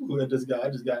just got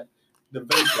the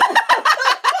basic.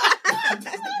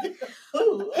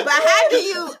 But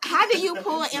how do you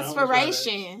pull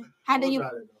inspiration? How do you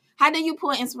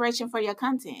pull inspiration for your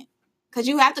content? Because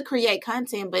you have to create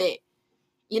content, but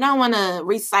you don't want to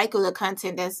recycle the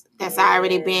content that's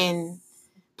already been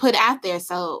put out there.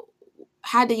 So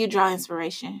how do you draw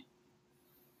inspiration?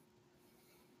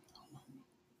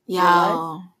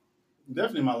 Yo.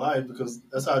 Definitely my life, because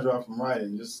that's how I draw from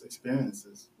writing, just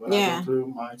experiences. What I go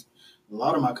through, a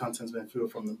lot of my content's been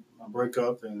filled from my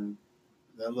breakup and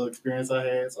that little experience I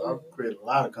had. So I've created a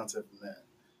lot of content from that.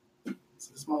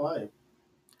 It's my life.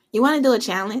 You want to do a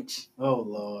challenge? Oh,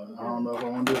 Lord. I don't know if I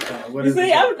want to do a challenge.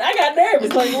 I got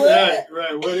nervous. Like, what?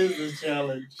 Right. What is this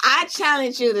challenge? I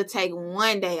challenge you to take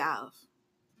one day off.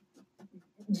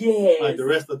 Yes. Like the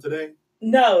rest of today?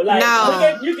 No.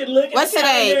 You can look at what's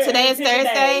today? Today is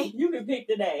Thursday? You can pick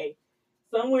the day.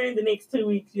 Somewhere in the next 2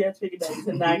 weeks, you have to pick a day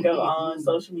to not go on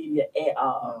social media at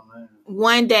all. Oh, man.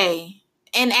 One day.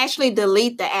 And actually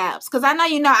delete the apps. Because I know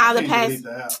you know all the past.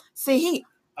 See,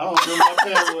 I don't remember my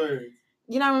passwords.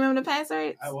 You don't remember the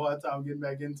passwords? I have a hard time getting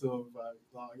back into them if I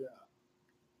log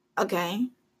out. Okay.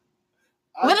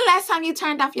 When the last time you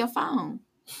turned off your phone?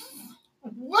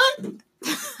 What?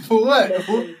 For what?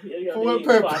 For what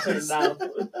purpose? I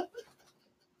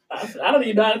don't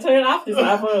even know how to turn off this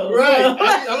iPhone. Right. I'm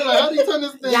like, how do you turn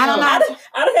this thing off?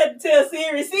 I don't have to tell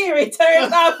Siri,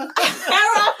 turn off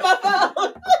my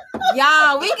phone.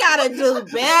 Y'all, we gotta do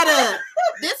better.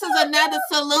 This is another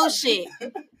solution.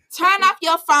 Turn off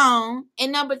your phone,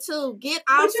 and number 2, get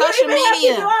off social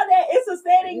media. Do all that. It's a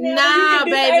setting now. Nah,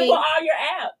 you can disable all your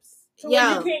apps,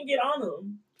 where you can't get on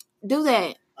them. Do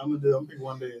that. I'm gonna pick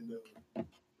one day and do it.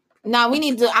 No, we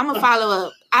need to. I'm gonna follow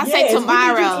up. I say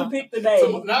tomorrow. Pick the day.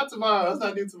 Not tomorrow. Let's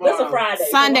not do tomorrow. That's a Friday.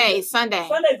 Sunday. Sunday's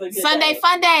a good Sunday day.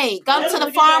 fun day. Go to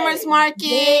the farmer's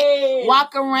market.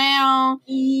 Walk around.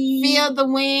 Feel the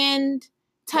wind.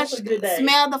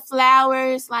 Smell the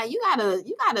flowers. Like you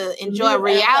gotta enjoy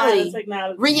reality.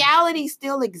 Reality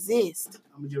still exists.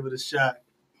 I'm gonna give it a shot.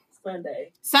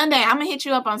 Sunday. I'm gonna hit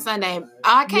you up on Sunday. Oh,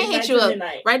 I can't hit you up.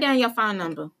 Write down your phone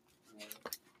number.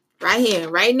 Right here,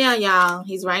 right now, y'all.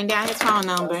 He's writing down his phone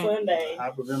number. Sunday.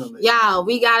 Y'all,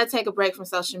 we gotta take a break from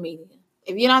social media.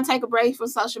 If you don't take a break from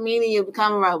social media, you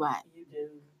become a robot. You do.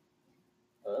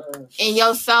 And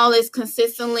your soul is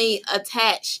consistently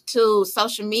attached to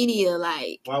social media,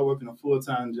 like while working a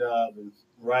full-time job and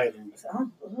writing.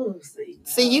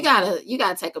 See, you gotta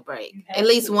take a break at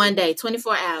least one day,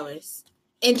 24 hours,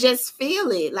 and just feel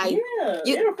it. Like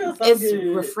it'll feel so it's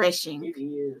good. refreshing. It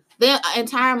is. The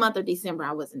entire month of December,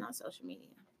 I wasn't on social media,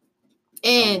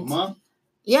 and a month.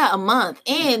 Yeah, a month.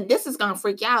 And this is gonna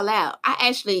freak y'all out. I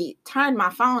actually turned my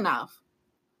phone off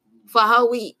for a whole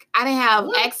week. I didn't have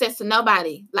access to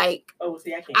nobody. Like,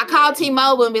 I called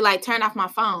T-Mobile and be like, turn off my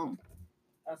phone.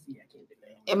 I can't do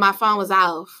that. And my phone was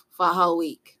off for a whole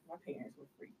week. My parents would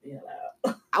freak the hell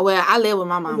out. Well, I live with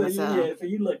my mama, so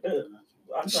you looked up.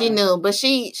 She knew, but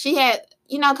she had,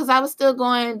 because I was still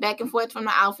going back and forth from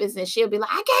the office, and she'll be like,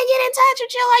 I can't get in touch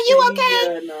with you. Are you okay?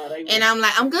 And I'm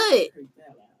like, I'm good.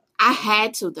 I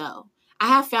had to, though. I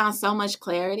have found so much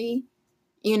clarity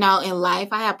you know, in life.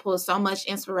 I have pulled so much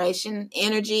inspiration,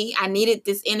 energy. I needed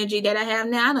this energy that I have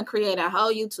now. I'm going to create a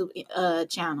whole YouTube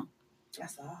channel.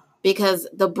 That's all. Because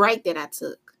the break that I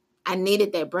took, I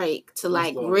needed that break to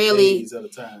like Let's go really, days at a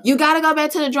time. you got to go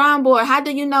back to the drawing board. How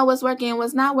do you know what's working and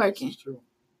what's not working? It's true.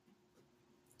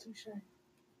 Touche.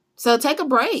 So take a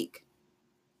break.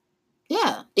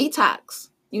 Yeah, detox.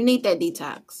 You need that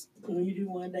detox. When you do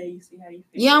one day, you see how you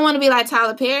feel. You don't want to be like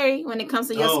Tyler Perry when it comes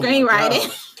to your Oh, my screenwriting.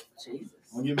 gosh. Jesus.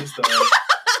 Don't get me started.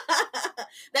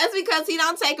 That's because he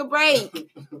don't take a break.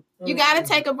 You got to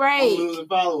take a I'm break. losing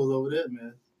followers over that,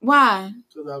 man. Why?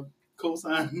 Because I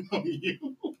co-signed on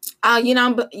you. Oh, you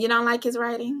don't like his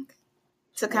writing?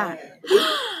 Takai.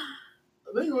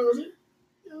 I think it was it.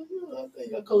 I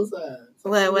think I co-signed.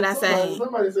 What I say?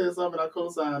 Somebody said something, I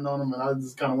co-signed on them, and I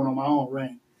just kind of went on my own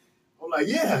rant. I'm like,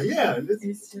 yeah.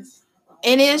 It's just.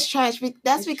 It is trash.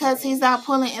 That's because he's not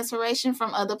pulling inspiration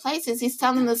from other places. He's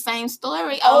telling the same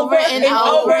story over and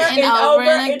over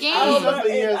again. Because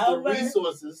he has the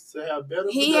resources to have better.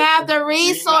 He have the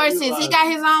resources. He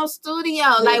got his own studio.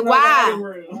 Like, why?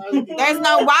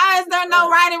 Why is there no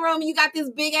writing room? You got this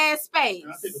big ass space.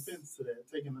 And I take offense to that,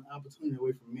 taking an opportunity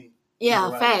away from me.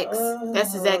 Yeah, Right. facts.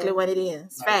 That's exactly what it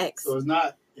is. Facts. So it's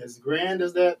not as grand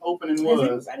as that opening Has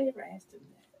was. anybody ever asked him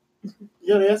that?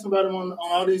 Yeah, they asked about him on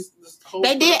all these. This whole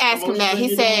They did ask him promotion that. thing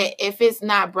He said, if it's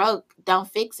not broke, don't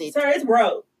fix it. Sir, it's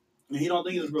broke. And he don't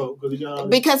think it's broke because he got all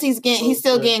this- Because he's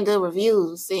still getting good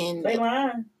reviews, and They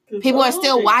lying. people are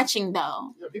still watching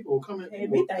though. Yeah, people will come in.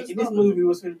 And me thinking this movie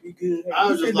was going to be good. I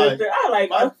was just like,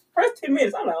 first 10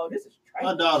 minutes, I'm like, oh, this is trash.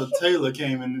 My daughter Taylor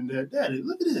came in and said, "Daddy,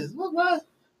 look at this. What? Why?"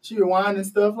 She rewind and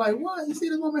stuff like, "What? You see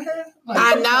this woman hair?" Like,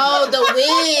 I know the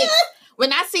wigs.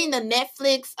 When I seen the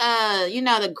Netflix,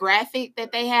 the graphic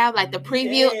that they have, like the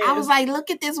preview, I was like, look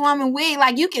at this woman wig.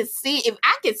 Like you can see, if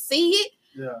I could see it,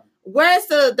 yeah. Where's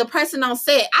the person on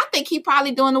set? I think he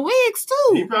probably doing the wigs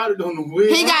He too. probably doing the wig.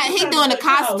 He doing the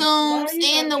costumes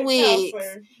and the wigs.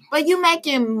 But you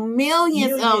making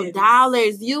millions of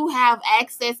dollars. You have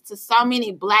access to so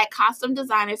many black costume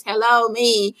designers. Hello,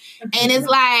 me. And it's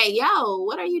like, yo,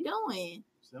 what are you doing?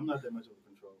 See, I'm not that much of a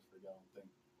control freak, I don't think.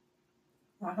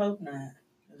 I hope not.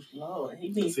 Lord, he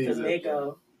needs See, to it's let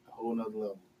go. A whole nother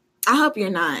level. I hope you're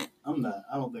not. I'm not.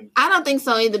 I don't think. I don't think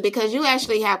so either, because you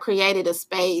actually have created a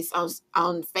space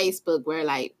on Facebook where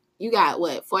like you got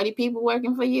 40 people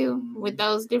working for you with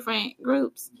those different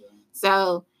groups. Yeah.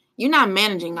 So you're not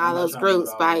managing all I'm not those trying to do groups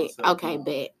it all by myself, okay, no.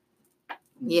 bet.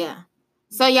 Yeah.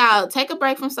 So y'all take a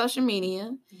break from social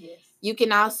media. Yes. You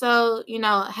can also,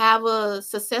 have a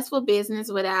successful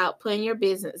business without putting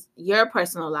your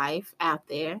personal life out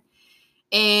there.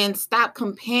 And stop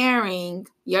comparing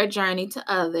your journey to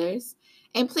others.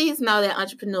 And please know that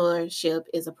entrepreneurship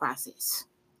is a process.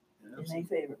 It ain't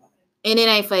for everybody. And it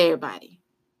ain't for everybody.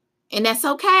 And that's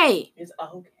okay. It's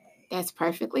okay. That's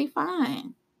perfectly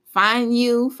fine. Find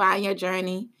your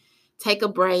journey. Take a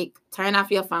break. Turn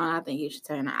off your phone. I think you should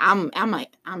turn it off.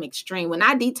 I'm extreme. When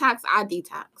I detox, I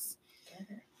detox.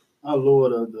 I lower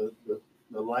the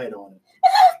light on it.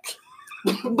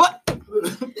 But tell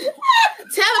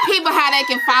the people how they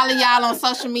can follow y'all on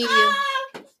social media.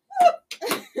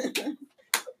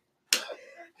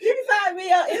 You can find me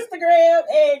on Instagram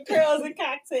at Curls and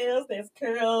Cocktails. That's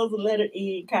Curls, letter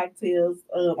E, Cocktails.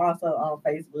 Also on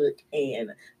Facebook and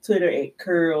Twitter at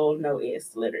Curl, no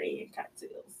S, letter E,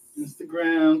 Cocktails.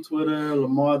 Instagram, Twitter,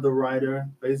 Lamar the Writer.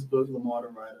 Facebook, Lamar the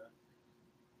Writer.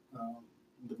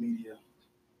 The media.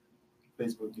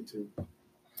 Facebook, YouTube.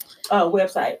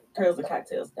 Website,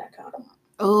 curlsandcocktails.com.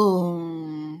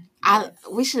 Oh,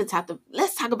 we should have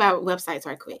let's talk about websites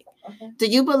right quick. Okay. Do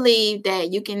you believe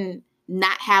that you can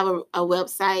not have a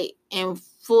website and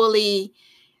fully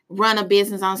run a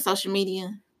business on social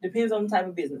media? Depends on the type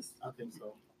of business. I think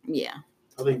so. Yeah.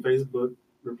 I think Facebook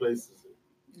replaces it.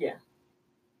 Yeah.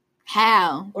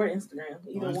 How? Or Instagram.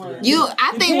 Either one.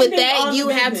 I think with Depending that on you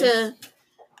the have business. to.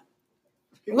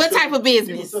 What type of People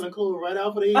business? selling clothes right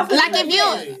out for the I feel Like like if you,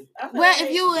 I feel well, like-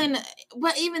 if you in,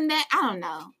 but even that, I don't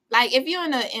know. Like if you're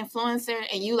an influencer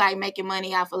and you like making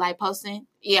money off of like posting,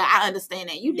 yeah, I understand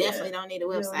that. You Yeah. definitely don't need a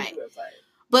You don't website. need a website.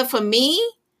 But for me,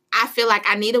 I feel like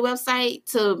I need a website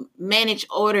to manage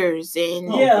orders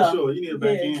and Oh, Yeah. for sure. You need a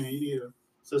back Yes. end and you need a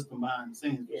system behind the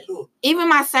scenes, Yes. for sure. even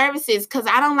my services, because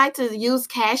I don't like to use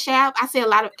Cash App. I see a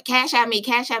lot of Cash App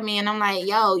me, and I'm like,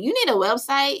 yo, you need a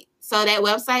website so that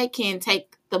website can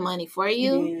take the money for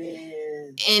you. Yes.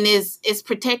 And it's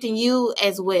protecting you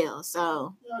as well.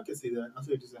 So, Yeah, I can see that. I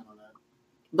see what you're saying on that.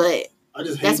 but I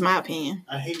just hate, that's my opinion.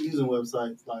 I hate using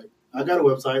websites. Like, I got a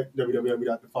website,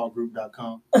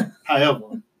 www.defaultgroup.com.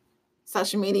 However,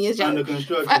 social media is your Under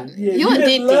construction. Yeah, you just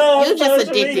addicted. love You just social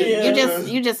addicted. media.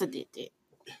 You just addicted.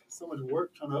 So much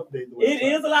work trying to update the website. It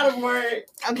is a lot of work.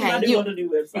 Okay, I do want to do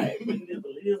website. But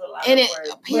it is a lot It of is-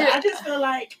 work. here- But I just feel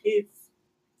like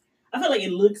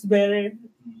it looks better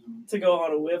to go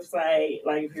on a website,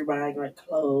 like if you're buying like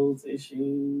clothes and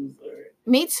shoes or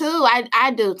Me too.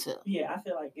 I do too. yeah, I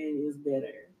feel like it is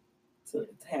better to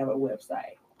have a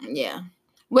website. Yeah.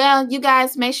 Well, you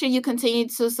guys, make sure you continue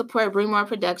to support Bremore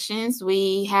Productions.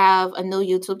 We have a new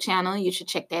YouTube channel. You should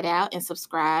check that out and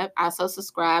subscribe. Also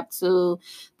subscribe to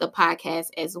the podcast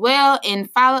as well.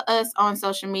 And follow us on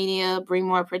social media,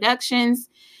 Bremore Productions.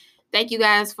 Thank you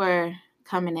guys for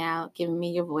coming out, giving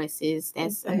me your voices.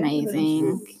 That's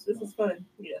amazing. This is fun.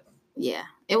 Yeah. Yeah,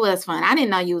 it was fun. I didn't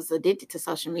know you was addicted to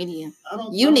social media.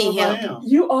 You need help.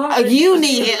 You are. You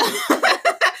need help.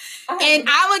 And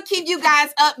I will keep you guys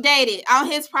updated on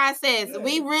his process.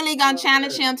 We really gonna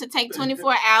challenge him to take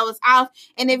 24 hours off.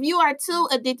 And if you are too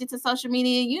addicted to social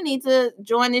media, you need to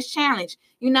join this challenge.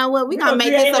 You know what? We're gonna make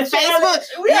this a Facebook.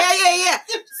 Yeah.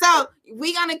 So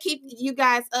we're gonna keep you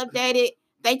guys updated.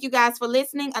 Thank you guys for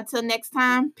listening. Until next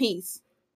time, peace.